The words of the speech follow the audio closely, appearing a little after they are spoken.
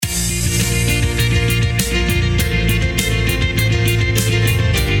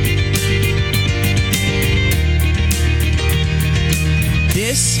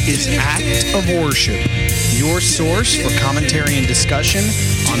of Worship, your source for commentary and discussion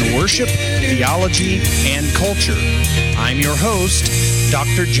on worship, theology, and culture. I'm your host,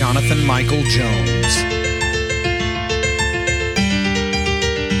 Dr. Jonathan Michael Jones.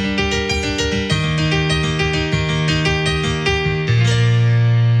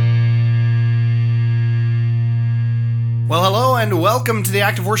 Well, hello and welcome to the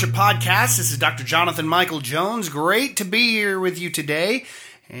Active Worship Podcast. This is Dr. Jonathan Michael Jones. Great to be here with you today.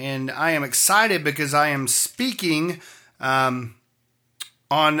 And I am excited because I am speaking on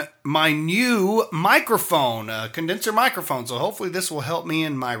my new microphone, a condenser microphone. So hopefully this will help me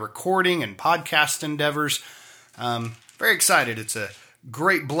in my recording and podcast endeavors. Very excited. It's a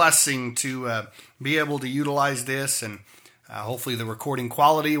great blessing to be able to utilize this, and hopefully the recording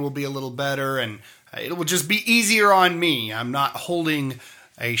quality will be a little better, and it will just be easier on me. I'm not holding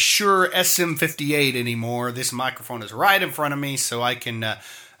a Shure SM58 anymore. This microphone is right in front of me, so I can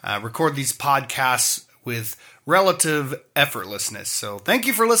record these podcasts with relative effortlessness. So thank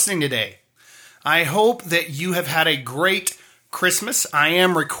you for listening today. I hope that you have had a great Christmas. I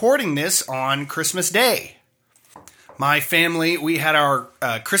am recording this on Christmas Day. My family, we had our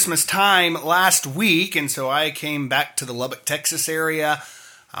Christmas time last week, and so I came back to the Lubbock, Texas area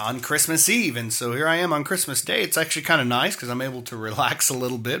on Christmas Eve, and so here I am on Christmas Day. It's actually kind of nice because I'm able to relax a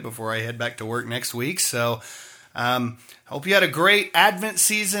little bit before I head back to work next week. So hope you had a great Advent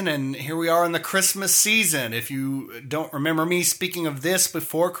season, and here we are in the Christmas season. If you don't remember me speaking of this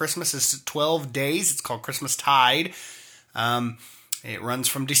before, Christmas is 12 days. It's called Christmas Tide. It runs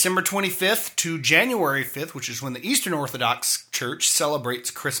from December 25th to January 5th, which is when the Eastern Orthodox Church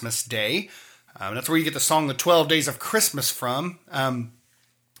celebrates Christmas Day. That's where you get the song The 12 Days of Christmas from.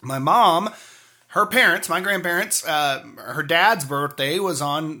 My mom, her parents, my grandparents, her dad's birthday was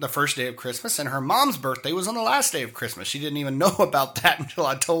on the first day of Christmas, and her mom's birthday was on the last day of Christmas. She didn't even know about that until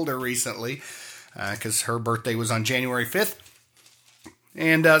I told her recently, because her birthday was on January 5th.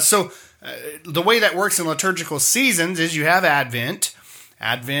 And so the way that works in liturgical seasons is you have Advent,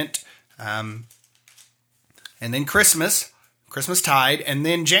 and then Christmas Tide, and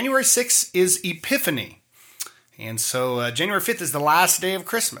then January 6th is Epiphany. And so January 5th is the last day of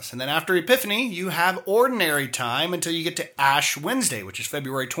Christmas. And then after Epiphany, you have ordinary time until you get to Ash Wednesday, which is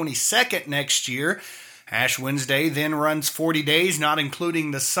February 22nd next year. Ash Wednesday then runs 40 days, not including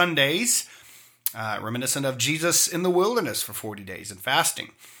the Sundays, reminiscent of Jesus in the wilderness for 40 days and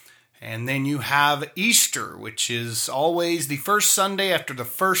fasting. And then you have Easter, which is always the first Sunday after the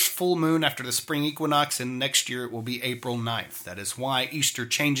first full moon after the spring equinox, and next year it will be April 9th. That is why Easter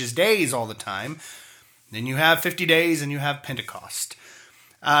changes days all the time. Then you have 50 days and you have Pentecost.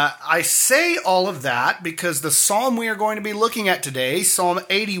 I say all of that because the psalm we are going to be looking at today, Psalm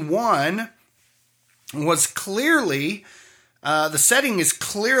 81, was clearly, the setting is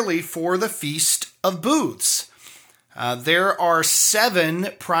clearly for the Feast of Booths. There are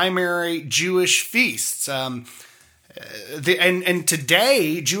 7 primary Jewish feasts. And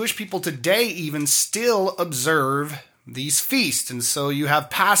today, Jewish people today even still observe these feasts. And so you have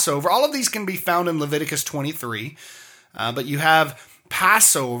Passover. All of these can be found in Leviticus 23. But you have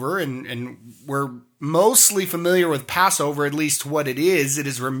Passover, and we're mostly familiar with Passover, at least what it is. It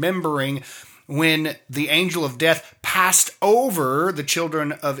is remembering when the angel of death passed over the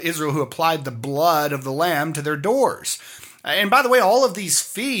children of Israel who applied the blood of the lamb to their doors. And by the way, all of these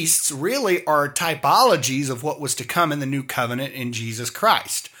feasts really are typologies of what was to come in the new covenant in Jesus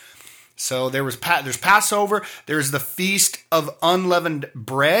Christ. So there's Passover, there's the Feast of Unleavened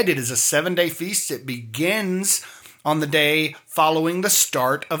Bread. It is a 7-day feast. It begins on the day following the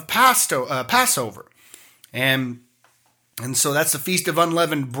start of Passover. And so that's the Feast of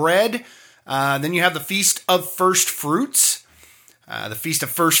Unleavened Bread. Then you have the Feast of First Fruits. The Feast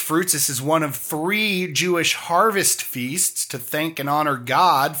of First Fruits, this is one of 3 Jewish harvest feasts to thank and honor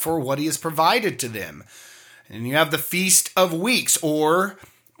God for what He has provided to them. And you have the Feast of Weeks, or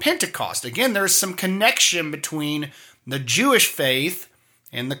Pentecost. Again, there's some connection between the Jewish faith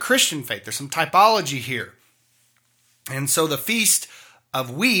and the Christian faith. There's some typology here. And so the Feast of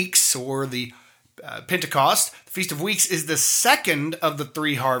Weeks, or the Pentecost, the Feast of Weeks is the second of the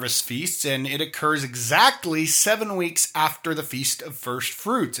 3 harvest feasts, and it occurs exactly 7 weeks after the Feast of First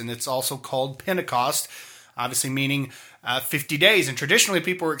Fruits. And it's also called Pentecost, obviously meaning 50 days. And traditionally,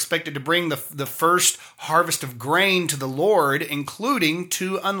 people were expected to bring the first harvest of grain to the Lord, including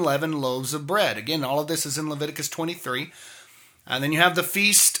 2 unleavened loaves of bread. Again, all of this is in Leviticus 23. And then you have the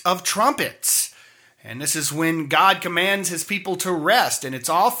Feast of Trumpets. And this is when God commands His people to rest. And it's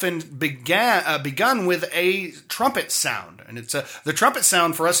often begun with a trumpet sound. And the trumpet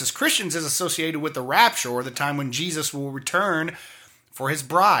sound for us as Christians is associated with the rapture, or the time when Jesus will return for his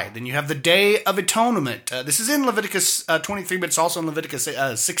bride. Then you have the Day of Atonement. This is in Leviticus 23, but it's also in Leviticus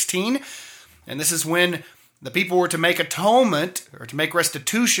 16. And this is when the people were to make atonement or to make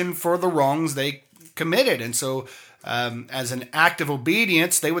restitution for the wrongs they committed. And so as an act of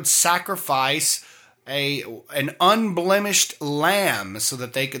obedience, they would sacrifice an unblemished lamb so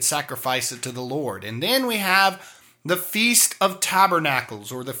that they could sacrifice it to the Lord. And then we have the Feast of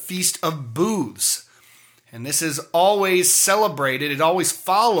Tabernacles, or the Feast of Booths. And this is always celebrated. It always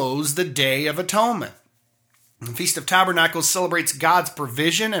follows the Day of Atonement. The Feast of Tabernacles celebrates God's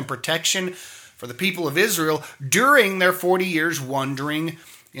provision and protection for the people of Israel during their 40 years wandering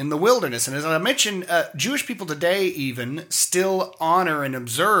in the wilderness. And as I mentioned, Jewish people today even still honor and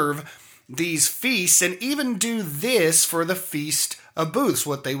observe these feasts, and even do this for the Feast of Booths.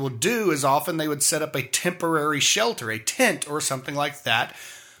 What they will do is often they would set up a temporary shelter, a tent or something like that,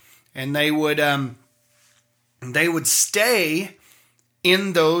 and they would stay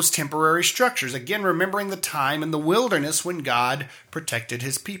in those temporary structures. Again, remembering the time in the wilderness when God protected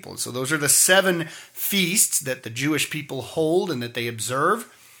his people. So those are the 7 feasts that the Jewish people hold and that they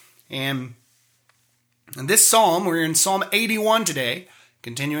observe. And in this psalm, we're in Psalm 81 today,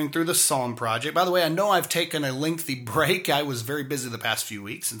 continuing through the Psalm Project. By the way, I know I've taken a lengthy break. I was very busy the past few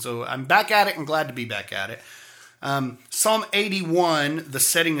weeks, and so I'm back at it and glad to be back at it. Psalm 81, the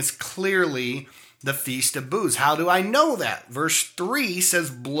setting is clearly the Feast of Booths. How do I know that? Verse 3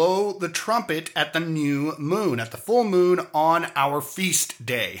 says, blow the trumpet at the new moon, at the full moon on our feast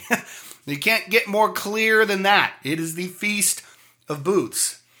day. You can't get more clear than that. It is the Feast of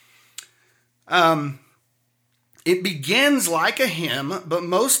Booths. It begins like a hymn, but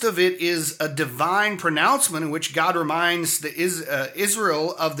most of it is a divine pronouncement in which God reminds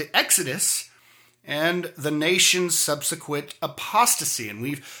Israel of the Exodus and the nation's subsequent apostasy. And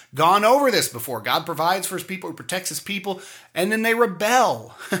we've gone over this before. God provides for his people, he protects his people, and then they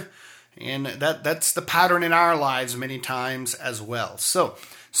rebel. And that's the pattern in our lives many times as well. So,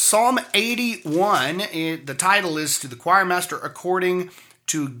 Psalm 81, the title is To the Choir Master According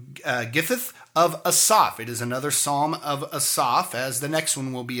to Gittith of Asaph. It is another Psalm of Asaph, as the next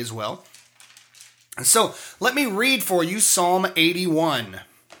one will be as well. And so, let me read for you Psalm 81.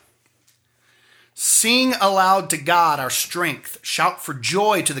 Sing aloud to God our strength. Shout for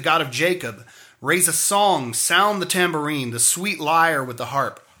joy to the God of Jacob. Raise a song. Sound the tambourine, the sweet lyre with the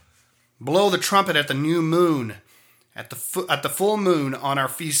harp. Blow the trumpet at the new moon, at the full moon on our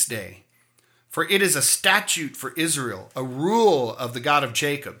feast day. For it is a statute for Israel, a rule of the God of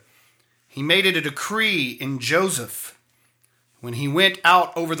Jacob. He made it a decree in Joseph when he went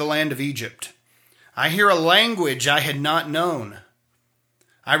out over the land of Egypt. I hear a language I had not known.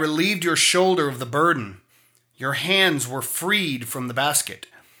 I relieved your shoulder of the burden. Your hands were freed from the basket.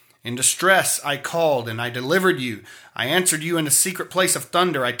 In distress I called, and I delivered you. I answered you in a secret place of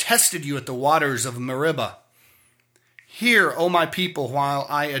thunder. I tested you at the waters of Meribah. Hear, O my people, while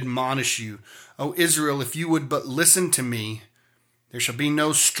I admonish you. O Israel, if you would but listen to me, there shall be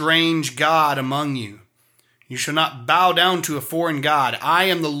no strange God among you. You shall not bow down to a foreign god. I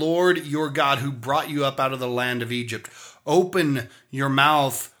am the Lord your God who brought you up out of the land of Egypt. Open your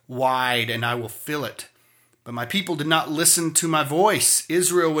mouth wide, and I will fill it. But my people did not listen to my voice.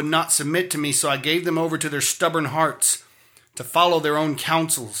 Israel would not submit to me, so I gave them over to their stubborn hearts, to follow their own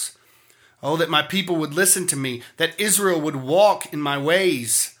counsels. Oh, that my people would listen to me, that Israel would walk in my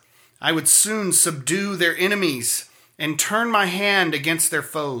ways. I would soon subdue their enemies and turn my hand against their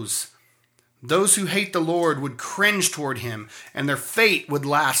foes. Those who hate the Lord would cringe toward him, and their fate would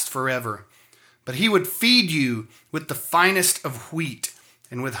last forever. But he would feed you with the finest of wheat,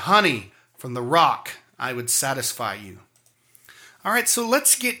 and with honey from the rock I would satisfy you. All right, so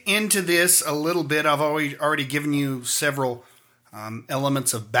let's get into this a little bit. I've already given you several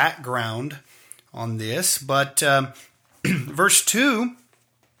elements of background on this, but verse 2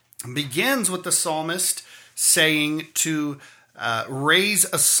 begins with the psalmist saying to raise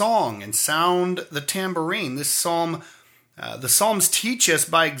a song and sound the tambourine. This psalm, the Psalms teach us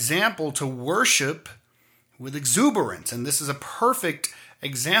by example to worship with exuberance, and this is a perfect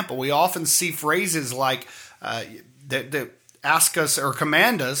example. We often see phrases like that ask us or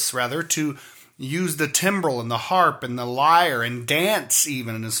command us rather to use the timbrel and the harp and the lyre and dance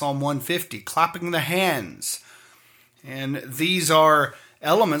even in Psalm 150, clapping the hands. And these are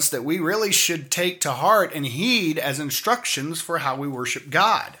elements that we really should take to heart and heed as instructions for how we worship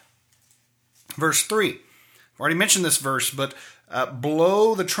God. Verse 3. I've already mentioned this verse, but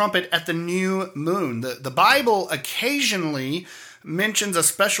blow the trumpet at the new moon. The Bible occasionally mentions a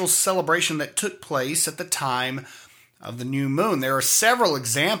special celebration that took place at the time of the new moon. There are several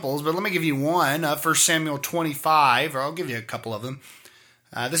examples, but let me give you one. 1 Samuel 25, or I'll give you a couple of them.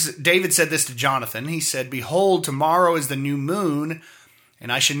 David said this to Jonathan. He said, "Behold, tomorrow is the new moon,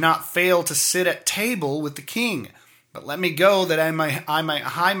 and I should not fail to sit at table with the king. But let me go that I might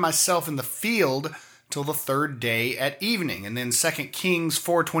hide myself in the field till the third day at evening." And then 2 Kings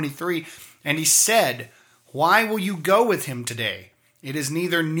 4:23, "And he said, Why will you go with him today? It is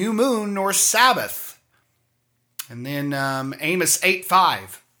neither new moon nor Sabbath." And then Amos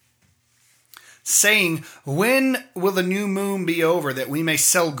 8:5, saying, "When will the new moon be over, that we may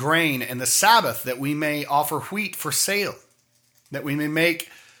sell grain, and the Sabbath, that we may offer wheat for sale, that we may make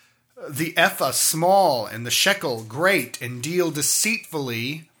the ephah small and the shekel great, and deal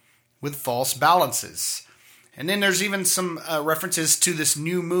deceitfully with false balances." And then there's even some references to this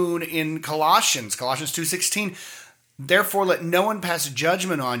new moon in Colossians 2:16. "Therefore let no one pass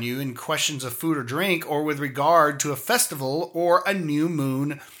judgment on you in questions of food or drink, or with regard to a festival or a new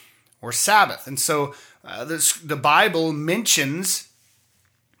moon or Sabbath." And so the Bible mentions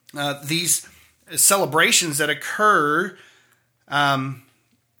these celebrations that occur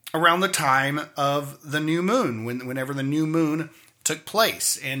around the time of the new moon, whenever the new moon took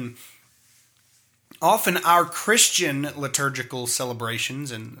place. And often our Christian liturgical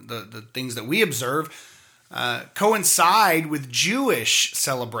celebrations and the things that we observe coincide with Jewish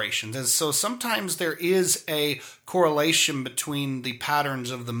celebrations. And so sometimes there is a correlation between the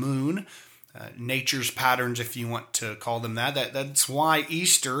patterns of the moon, nature's patterns, if you want to call them that. That's why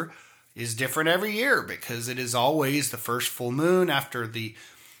Easter is different every year, because it is always the first full moon after the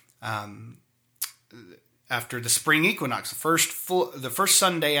spring equinox, the first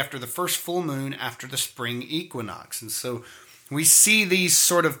Sunday after the first full moon after the spring equinox. And so we see these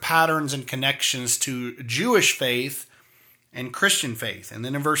sort of patterns and connections to Jewish faith and Christian faith. And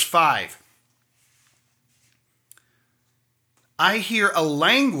then in verse 5, "I hear a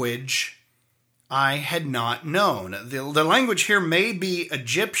language I had not known." The language here may be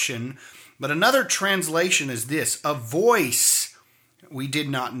Egyptian, but another translation is this: "a voice we did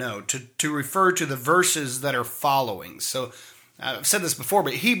not know," to refer to the verses that are following. So I've said this before,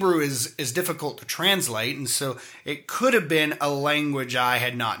 but Hebrew is difficult to translate, and so it could have been a language I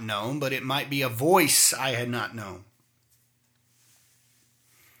had not known, but it might be a voice I had not known.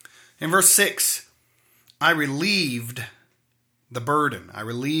 In verse 6, "I relieved the burden." I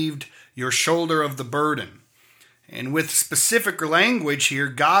relieved your shoulder of the burden. And with specific language here,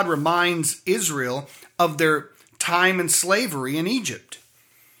 God reminds Israel of their time in slavery in Egypt.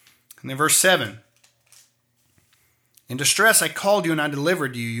 And then verse 7, "In distress I called you and I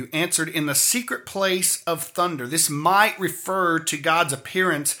delivered you. You answered in the secret place of thunder." This might refer to God's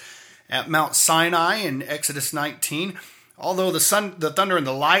appearance at Mount Sinai in Exodus 19, although the thunder and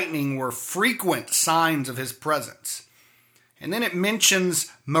the lightning were frequent signs of his presence. And then it mentions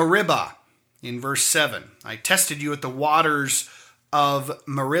Meribah in verse 7. "I tested you at the waters of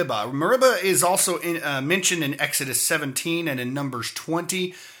Meribah." Meribah is also mentioned in Exodus 17 and in Numbers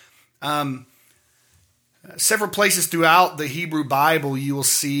 20. Several places throughout the Hebrew Bible you will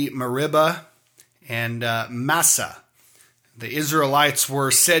see Meribah and Massah. The Israelites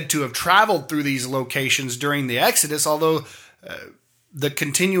were said to have traveled through these locations during the Exodus, although the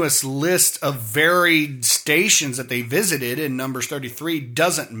continuous list of varied stations that they visited in Numbers 33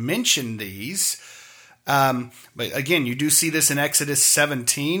 doesn't mention these. But again, you do see this in Exodus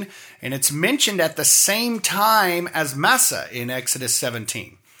 17, and it's mentioned at the same time as Massah in Exodus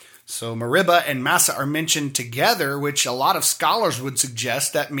 17. So Meribah and Massah are mentioned together, which a lot of scholars would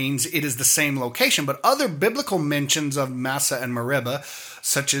suggest that means it is the same location. But other biblical mentions of Massah and Meribah,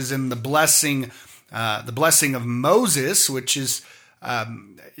 such as in the blessing of Moses, which is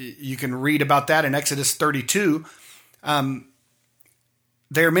you can read about that in Exodus 32.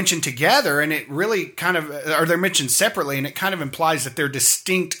 They're mentioned together, and it really or they're mentioned separately, and it kind of implies that they're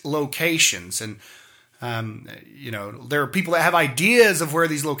distinct locations. And there are people that have ideas of where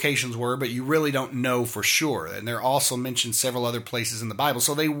these locations were, but you really don't know for sure. And they're also mentioned several other places in the Bible.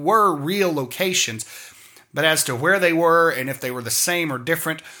 So they were real locations, but as to where they were and if they were the same or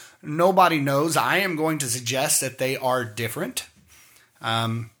different, nobody knows. I am going to suggest that they are different.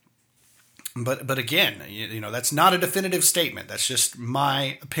 But again, that's not a definitive statement. That's just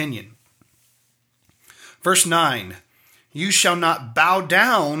my opinion. Verse 9, "You shall not bow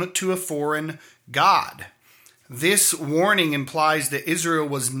down to a foreign god." This warning implies that Israel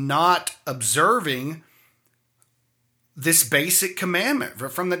was not observing this basic commandment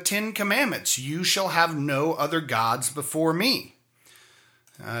from the 10 Commandments. "You shall have no other gods before me."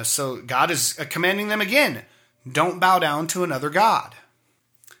 So God is commanding them again, don't bow down to another god.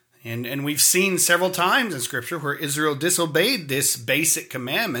 And we've seen several times in Scripture where Israel disobeyed this basic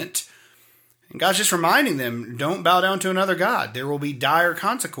commandment, And God's just reminding them, don't bow down to another god. There will be dire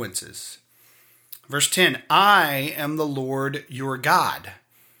consequences. Verse 10, I am the Lord your God.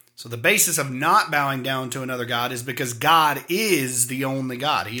 So the basis of not bowing down to another god is because God is the only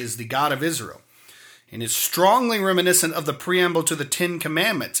God. He is the God of Israel. And it's strongly reminiscent of the preamble to the Ten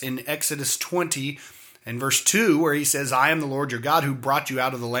Commandments in Exodus 20 and verse 2, where he says, I am the Lord your God who brought you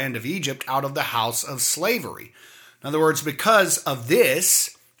out of the land of Egypt, out of the house of slavery. In other words, because of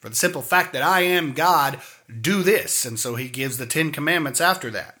this, for the simple fact that I am God, do this. And so he gives the Ten Commandments after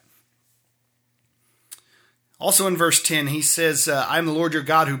that. Also in verse 10, he says, I am the Lord your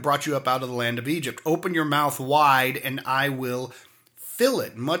God who brought you up out of the land of Egypt. Open your mouth wide and I will fill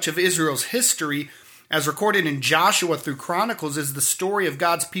it. Much of Israel's history, as recorded in Joshua through Chronicles, is the story of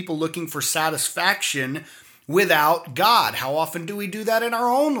God's people looking for satisfaction without God. How often do we do that in our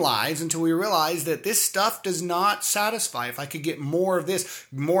own lives until we realize that this stuff does not satisfy? If I could get more of this,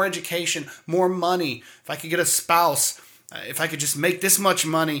 more education, more money, if I could get a spouse, if I could just make this much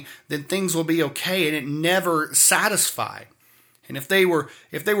money, then things will be okay, and it never satisfied. And if they were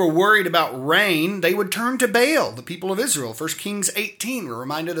worried about rain, they would turn to Baal, the people of Israel. 1 Kings 18, we're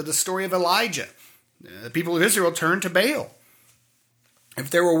reminded of the story of Elijah. The people of Israel turned to Baal. If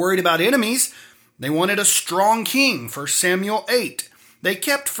they were worried about enemies, they wanted a strong king. 1 Samuel 8. They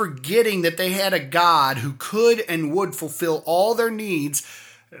kept forgetting that they had a God who could and would fulfill all their needs,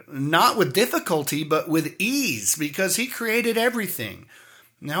 not with difficulty, but with ease, because he created everything.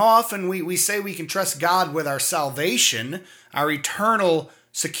 Now, often we say we can trust God with our salvation, our eternal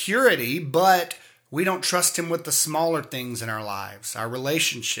security, but we don't trust him with the smaller things in our lives, our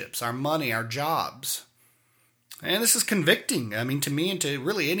relationships, our money, our jobs. And this is convicting, to me and to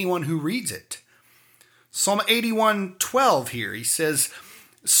really anyone who reads it. Psalm 81:12 here, he says,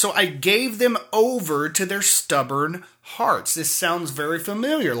 so I gave them over to their stubborn hearts. This sounds very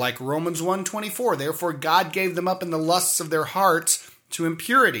familiar, like Romans 1:24. Therefore God gave them up in the lusts of their hearts to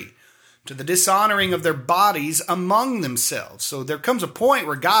impurity, to the dishonoring of their bodies among themselves. So there comes a point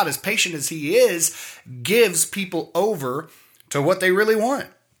where God, as patient as he is, gives people over to what they really want.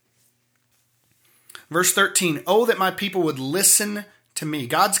 Verse 13, oh, that my people would listen to me.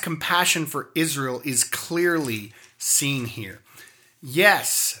 God's compassion for Israel is clearly seen here.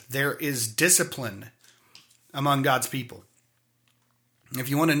 Yes, there is discipline among God's people. If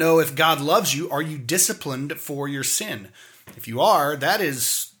you want to know if God loves you, are you disciplined for your sin? If you are, that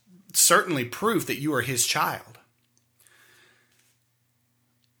is certainly proof that you are his child.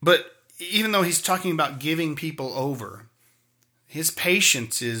 But even though he's talking about giving people over, his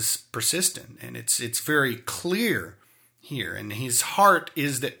patience is persistent, and it's very clear here. And his heart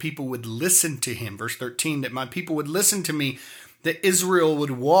is that people would listen to him. Verse 13, that my people would listen to me, that Israel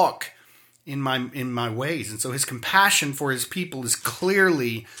would walk in my ways. And so his compassion for his people is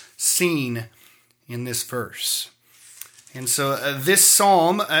clearly seen in this verse. And so this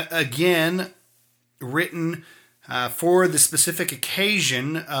psalm, again, written for the specific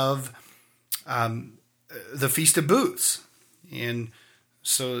occasion of the Feast of Booths. And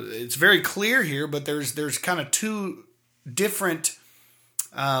so it's very clear here, but there's kind of two different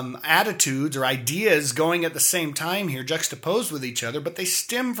attitudes or ideas going at the same time here, juxtaposed with each other, but they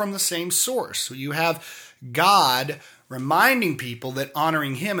stem from the same source. So you have God reminding people that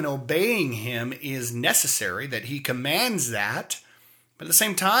honoring him and obeying him is necessary, that he commands that. But at the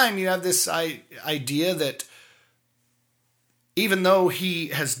same time, you have this idea that even though he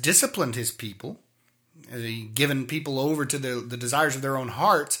has disciplined his people, given people over to the desires of their own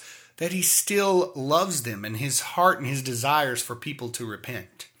hearts, that he still loves them, and his heart and his desires for people to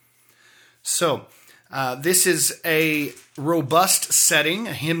repent. So, this is a robust setting,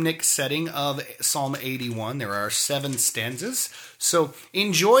 a hymnic setting of Psalm 81. There are 7 stanzas. So,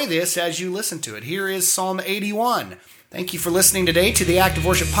 enjoy this as you listen to it. Here is Psalm 81. Thank you for listening today to the Act of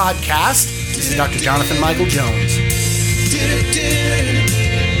Worship podcast. This is Dr. Jonathan Michael Jones.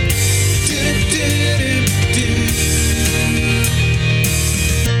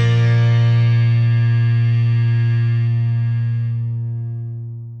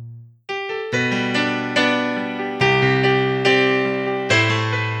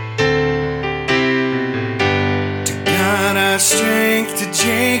 Strength to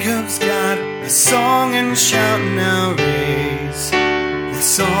Jacob's God, a song and shout now raise. With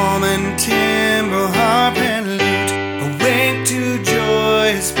psalm and timbrel, harp and lute, awake to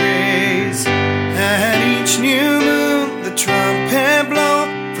joyous praise. At each new moon the trumpet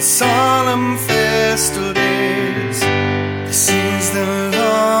blow, for solemn festal days. This is the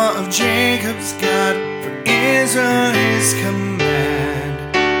law of Jacob's God, for Israel his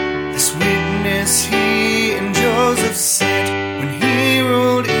command. This witness he and Joseph set when he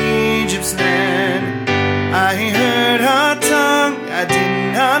ruled Egypt's land.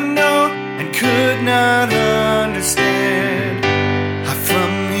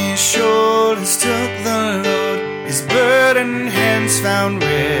 burdens took the Lord, his burdened hands found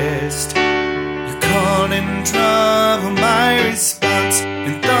rest. You called in trouble, my response,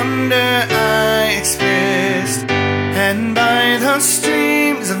 in thunder I expressed. And by the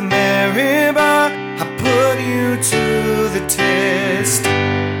streams of Meribah, I put you to the test.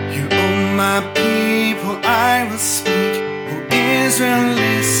 You, oh my people, I will speak. O Israel,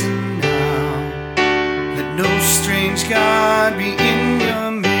 listen now. Let no strange God be in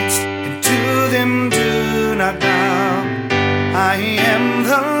your midst, and to them do not bow. I am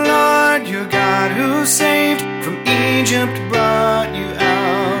the Lord your God, who saved from Egypt, brought you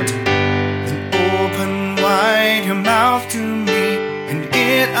out. Then open wide your mouth to me, and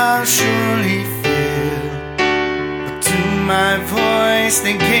it I'll surely fill. But to my voice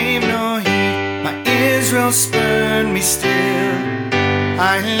they gave no heed, my Israel spurned me still.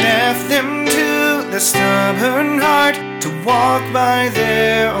 I left them to their stubborn heart, to walk by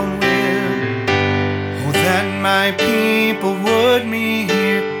their own will. Oh, that my people would me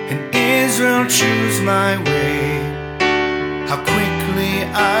hear, and Israel choose my way. How quickly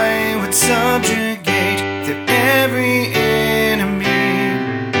I would subjugate their every enemy.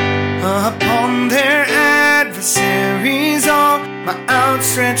 Upon their adversaries all my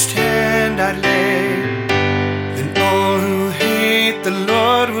outstretched hand I'd lay. Then all who hate the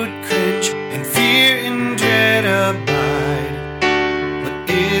Lord would cringe, and fear and dread abide. But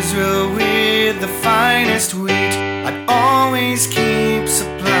Israel with the finest wheat I'd always keep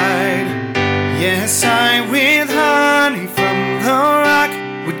supplied. Yes, I with honey from the rock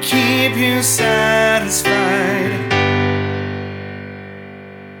would keep you satisfied.